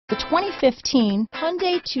The 2015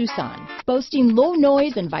 Hyundai Tucson. Boasting low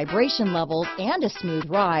noise and vibration levels and a smooth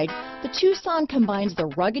ride, the Tucson combines the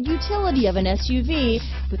rugged utility of an SUV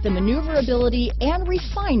with the maneuverability and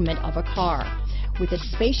refinement of a car. With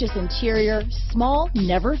its spacious interior, small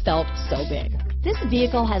never felt so big. This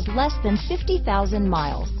vehicle has less than 50,000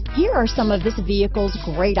 miles. Here are some of this vehicle's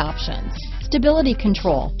great options: stability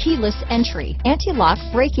control, keyless entry, anti-lock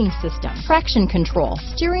braking system, traction control,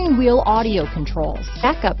 steering wheel audio controls,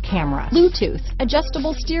 backup camera, Bluetooth,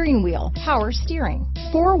 adjustable steering wheel, power steering,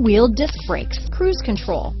 four-wheel disc brakes, cruise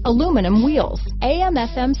control, aluminum wheels,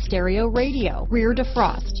 AM/FM stereo radio, rear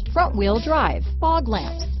defrost, front-wheel drive, fog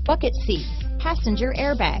lamps, bucket seats, passenger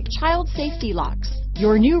airbag, child safety locks.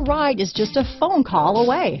 Your new ride is just a phone call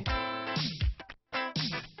away.